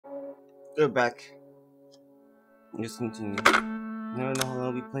Go back. Just continue. I don't know how long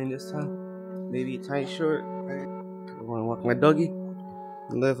I'll be playing this time. Maybe a tiny short. I want to walk my doggy.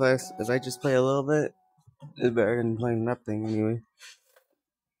 Live as I just play a little bit. It's better than playing nothing anyway.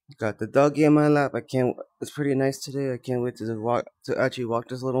 Got the doggy in my lap. I can't. It's pretty nice today. I can't wait to actually walk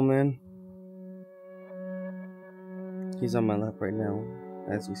this little man. He's on my lap right now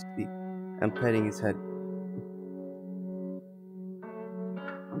as we speak. I'm petting his head.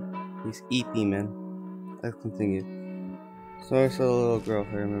 He's EP, man. Let's continue. So I saw a little girl,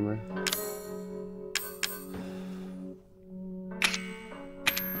 if I remember.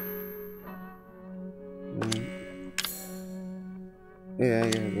 Yeah,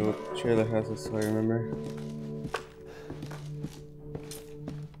 the trailer has this, so I remember.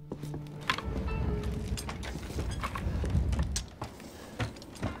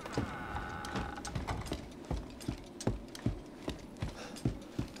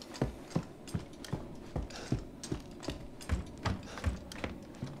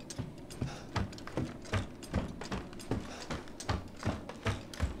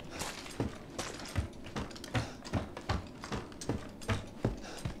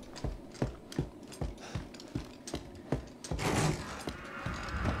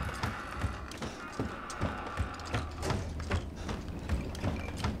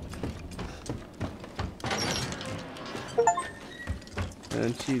 An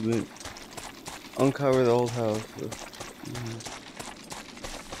achievement. Uncover the old house.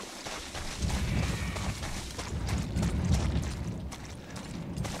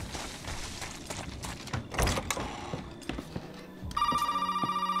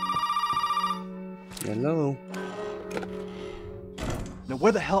 Hello. Now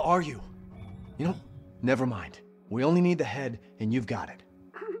where the hell are you? You know, never mind. We only need the head, and you've got it.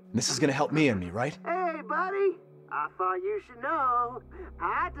 This is gonna help me and me, right? Hey, buddy. I thought you should know.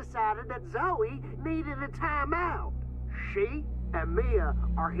 I decided that Zoe needed a timeout. She and Mia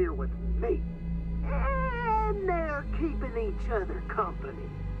are here with me. And they're keeping each other company.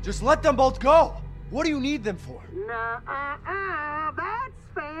 Just let them both go! What do you need them for? Nuh-uh. That's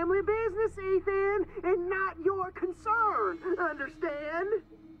family business, Ethan, and not your concern. Understand?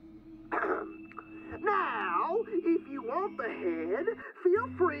 Now, if you want the head, feel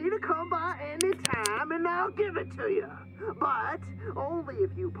free to come by any time and I'll give it to you. But only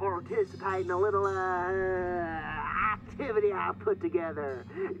if you participate in a little, activity I put together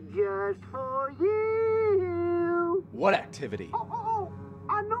just for you. What activity? Oh,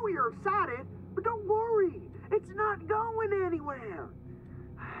 I know you're excited, but don't worry. It's not going anywhere.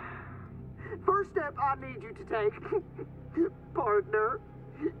 First step I need you to take, partner,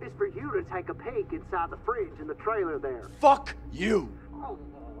 is for you to take a peek inside the fridge in the trailer there. Fuck you! Oh,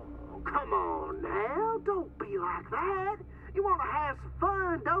 come on now. Don't be like that. You want to have some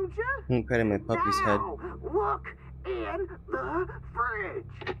fun, don't you? I'm petting my puppy's head. Look in the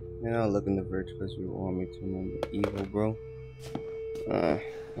fridge. And I'll look in the fridge because you want me to remember evil, bro.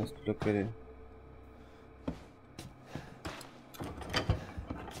 Let's look at it.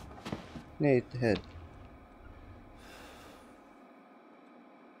 Hey, the head.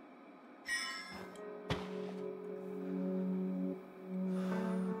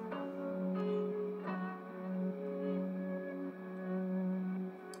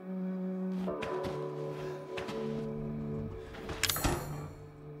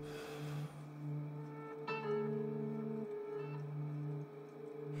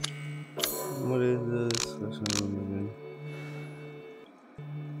 What is this? Let's remember.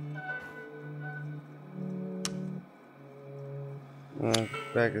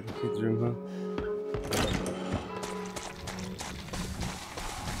 Back at the kids' room, huh?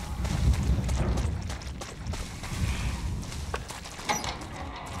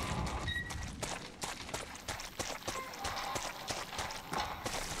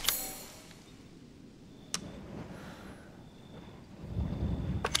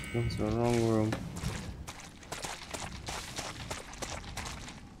 That's the wrong room.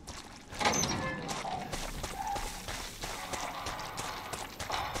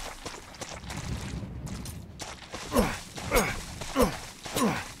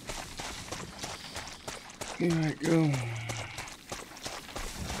 Here I go.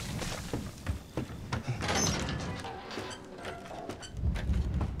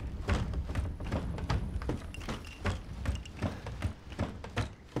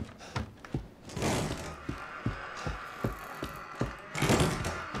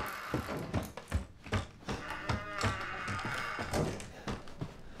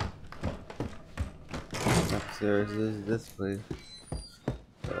 Upstairs is this place.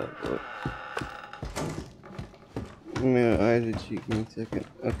 What? Yeah, I did cheat. Give me a second.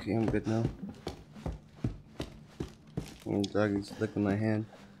 Okay, I'm good now. The doggy's licking my hand.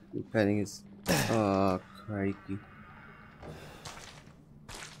 I'm petting his. Oh, crikey.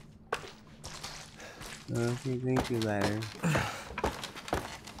 Okay, thank you, ladder.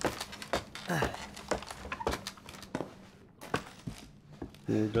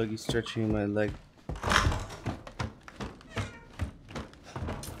 The doggy's stretching my leg.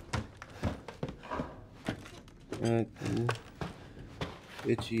 Okay.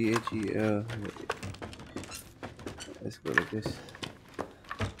 Itchy. Let's go like this.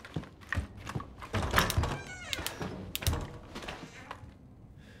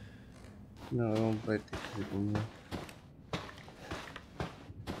 No, I won't bite the kid anymore.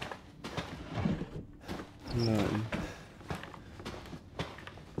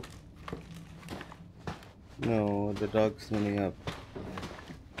 No, the dog's standing up.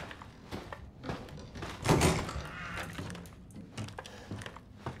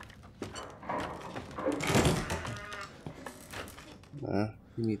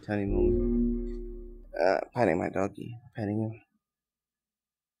 Give me a tiny moment. Patting my doggy. Patting him.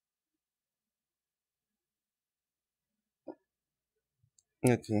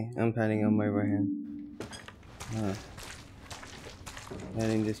 Okay, I'm patting on my right hand.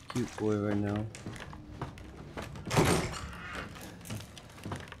 Patting this cute boy right now.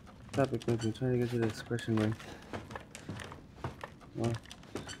 Stop it, I'm trying to get to the expression ring. Oh,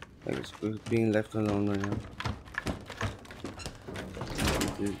 like it's being left alone right now.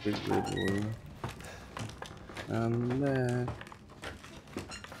 This big boy. I'm back.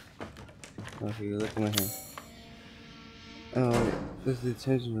 Okay, look at my hand. Oh, this is the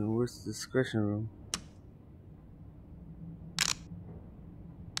detention room. Where's the discretion room?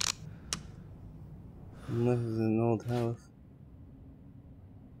 Unless it's an old house.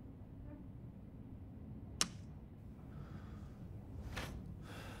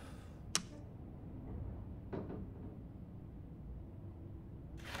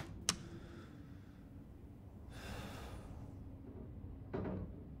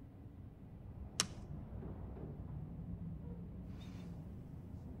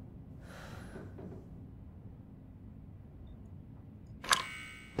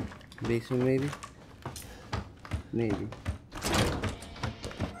 Basement, maybe? Maybe.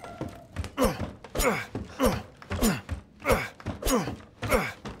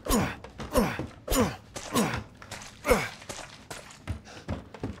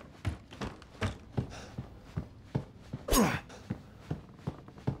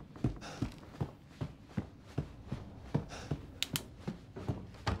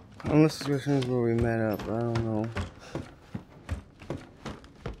 Unless this question is where we met up, I don't know.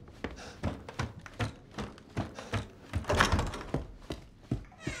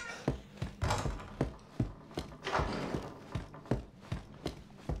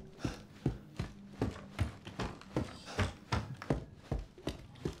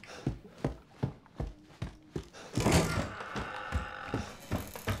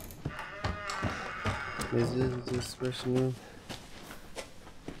 Is this the expression room?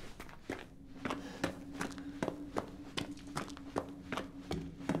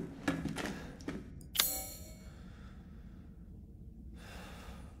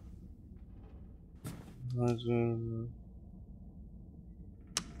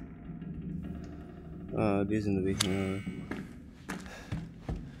 This in the basement.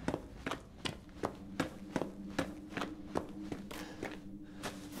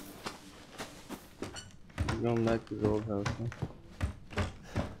 You don't like this old house, huh?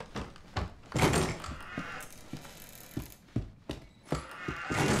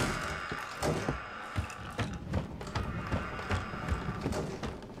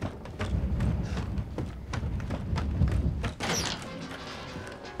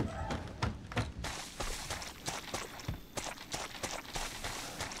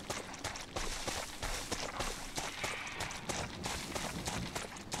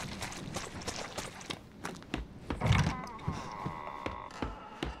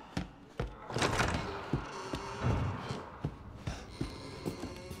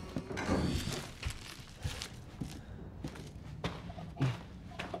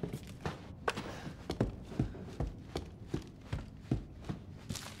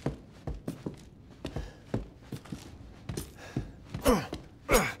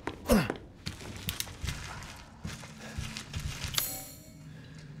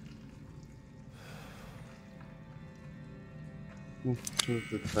 Move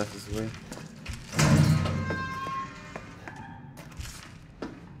the fastest way.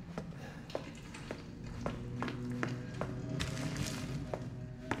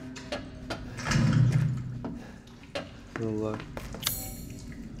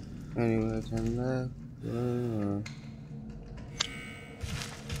 Anyway, turn left.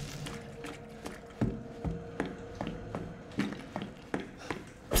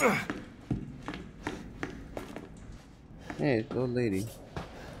 Hey, it's the old lady.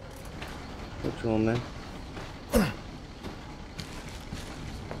 What's wrong, man?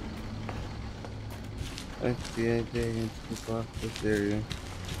 I see I can skip off this area.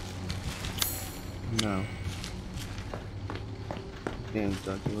 No. Damn,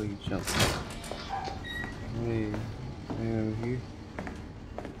 Doctor, where you jump? Hey, over here.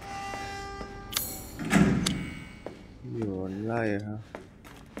 You're a liar, huh?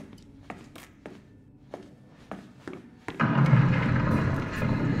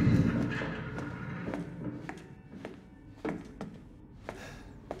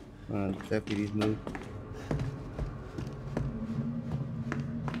 Deputies move.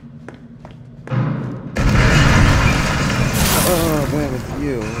 Oh man, it's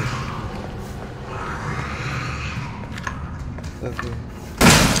you. Okay.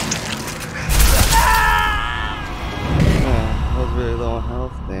 Oh, I was really low on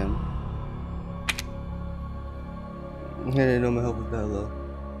health, damn. I didn't know my health was that low.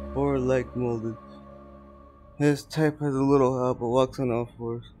 Or like molded. His type has a little help, but walks on all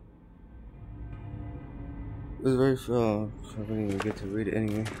fours. It was very I didn't even get to read it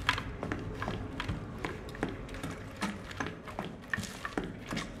anyway.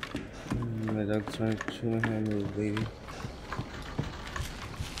 My dog's trying to chew my hand with a lady.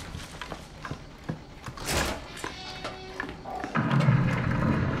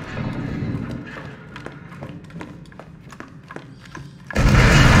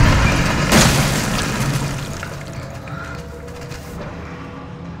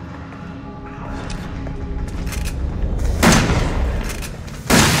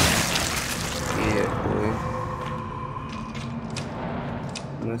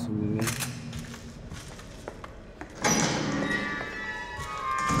 Messing with me.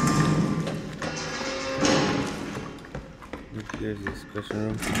 Here's the discussion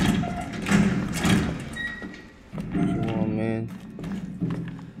room. What you want, man?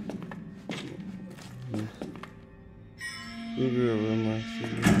 Figure out where my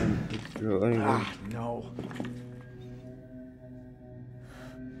girl anyway. No.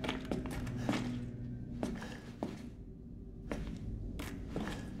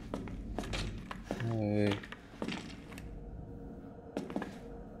 Alright.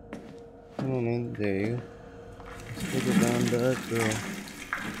 Come on, man. There you go. Let's take it down to that girl.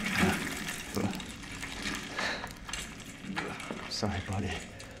 Sorry, buddy.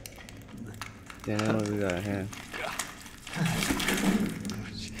 Damn, what we got here?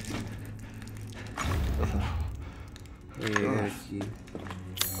 There you go, key.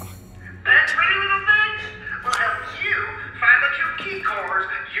 That pretty little thing will help you find the 2 key cards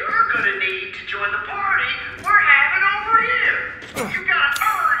you're gonna need to join the party we're having over here. You gotta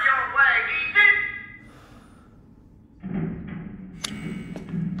earn your way, Ethan.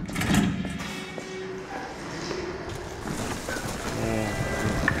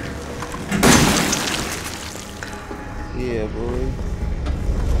 Yeah, boy.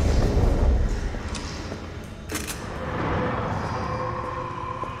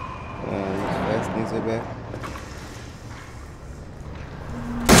 These fast things are back.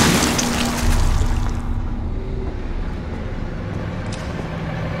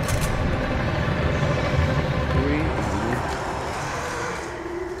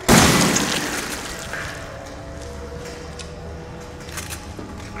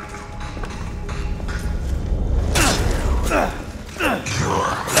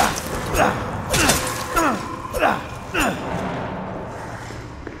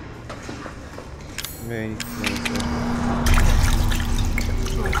 Very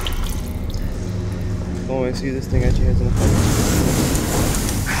oh, I see this thing actually has enough power.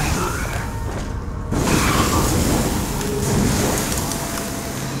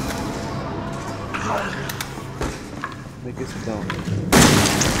 Make it sit down.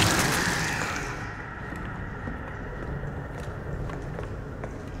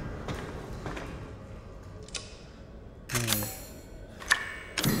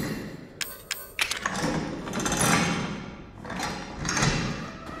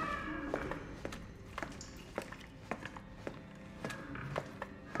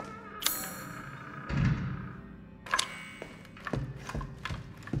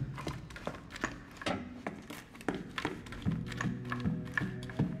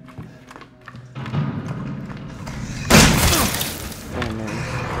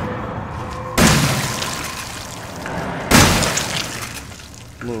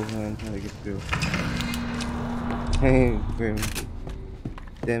 Move, man, trying to get through. Hey, very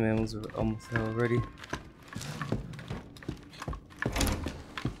Damn, man, was almost there already.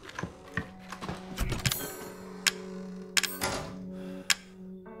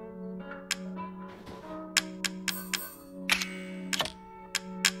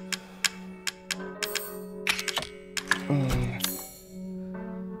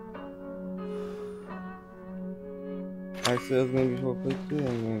 I said I was gonna be for playthrough.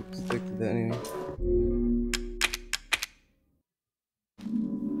 I'm gonna stick to that anyway.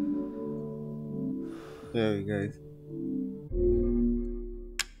 There we go, guys.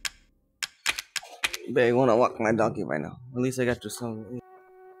 But I wanna walk my donkey right now. At least I got to some.